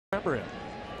remember him.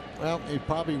 Well, he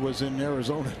probably was in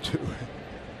Arizona too.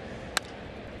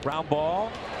 Ground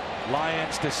ball.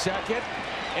 Lions to second.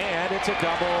 And it's a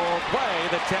double play.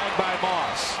 The tag by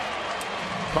Moss.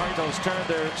 Cardinals turned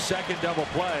their second double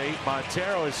play.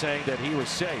 Montero is saying that he was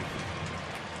safe.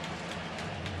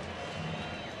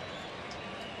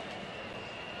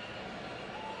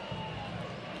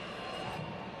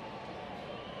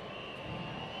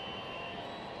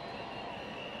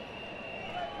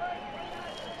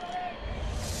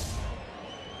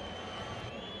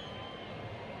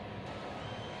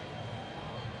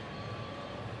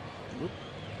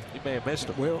 He may have missed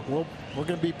him. We're going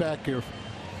to be back here.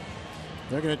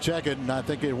 They're going to check it, and I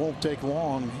think it won't take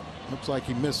long. Looks like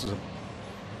he misses him.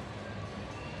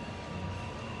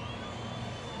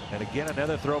 And again,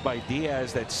 another throw by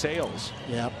Diaz that sails.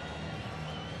 Yeah.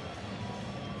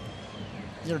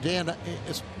 You know, Dan,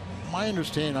 it's my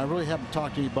understanding, I really haven't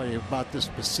talked to anybody about this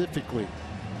specifically,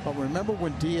 but remember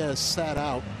when Diaz sat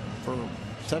out for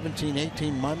 17,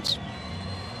 18 months,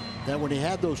 that when he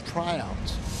had those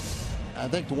tryouts, I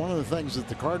think one of the things that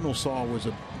the Cardinals saw was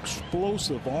an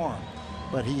explosive arm,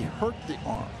 but he hurt the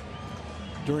arm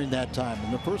during that time.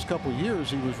 In the first couple of years,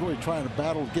 he was really trying to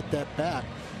battle to get that back,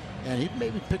 and he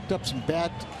maybe picked up some bad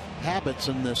habits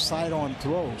in the side-on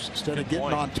throws instead of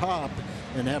getting on top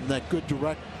and having that good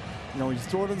direct. You know, you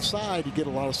throw it inside, you get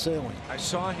a lot of sailing. I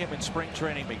saw him in spring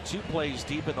training make 2 plays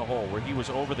deep in the hole where he was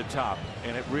over the top,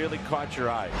 and it really caught your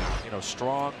eye. You know,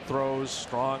 strong throws,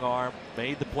 strong arm,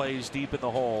 made the plays deep in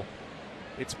the hole.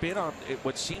 It's been on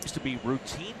what seems to be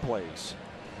routine plays.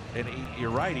 And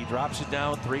you're right, he drops it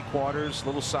down 3/4,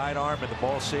 little sidearm, and the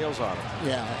ball sails on him.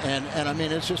 Yeah, and I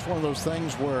mean, it's just one of those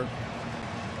things where,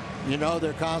 you know,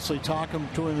 they're constantly talking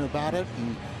to him about it,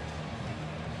 and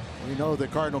we know the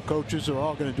Cardinal coaches are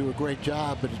all going to do a great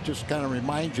job, but it just kind of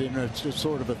reminds you, and it's just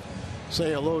sort of a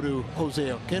say hello to Jose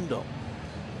Oquendo.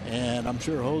 And I'm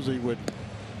sure Jose would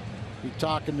be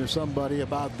talking to somebody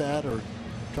about that, or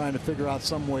trying to figure out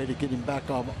some way to get him back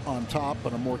on top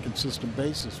on a more consistent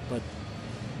basis. But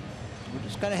we're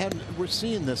just kind of we're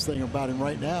seeing this thing about him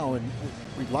right now, and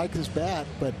we like his bat,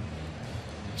 but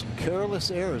some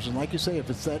careless errors. And like you say, if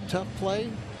it's that tough play,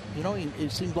 you know,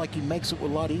 it seems like he makes it a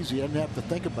lot easier. He doesn't have to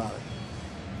think about it.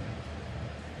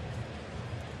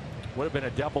 Would have been a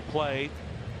double play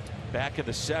back in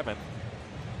the 7th.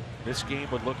 This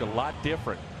game would look a lot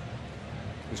different.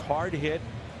 It was hard hit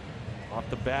off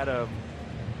the bat of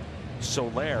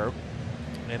Soler,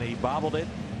 and he bobbled it,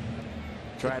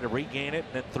 tried to regain it,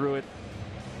 and then threw it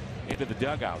into the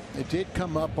dugout. It did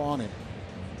come up on him.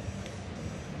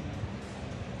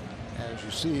 As you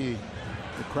see,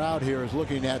 the crowd here is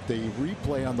looking at the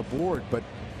replay on the board, but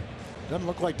it doesn't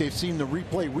look like they've seen the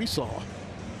replay we saw.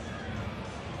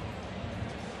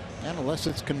 And unless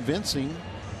it's convincing,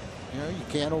 you know, you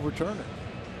can't overturn it.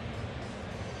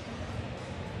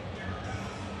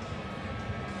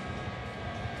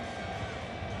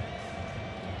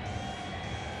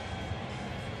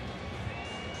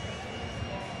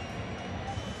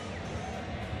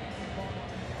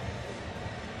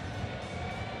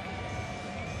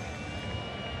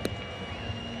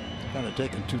 Kind of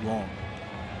taking too long.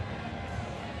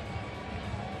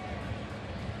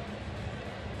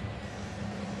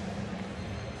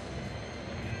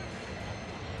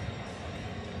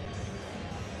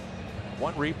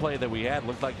 One replay that we had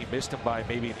looked like he missed him by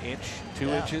maybe 1 inch, 2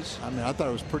 inches. I mean, I thought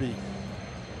it was pretty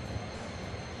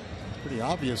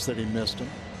obvious that he missed him.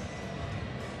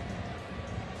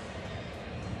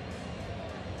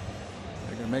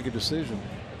 They're going to make a decision.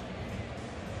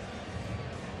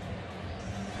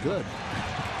 Good.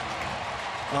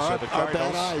 So our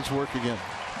bad eyes work again.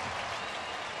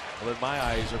 Well, then my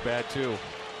eyes are bad too.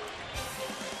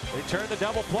 They turn the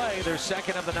double play, their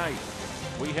second of the night.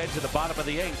 We head to the bottom of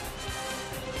the 8th.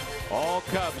 All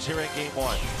Cubs here in game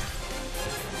 1.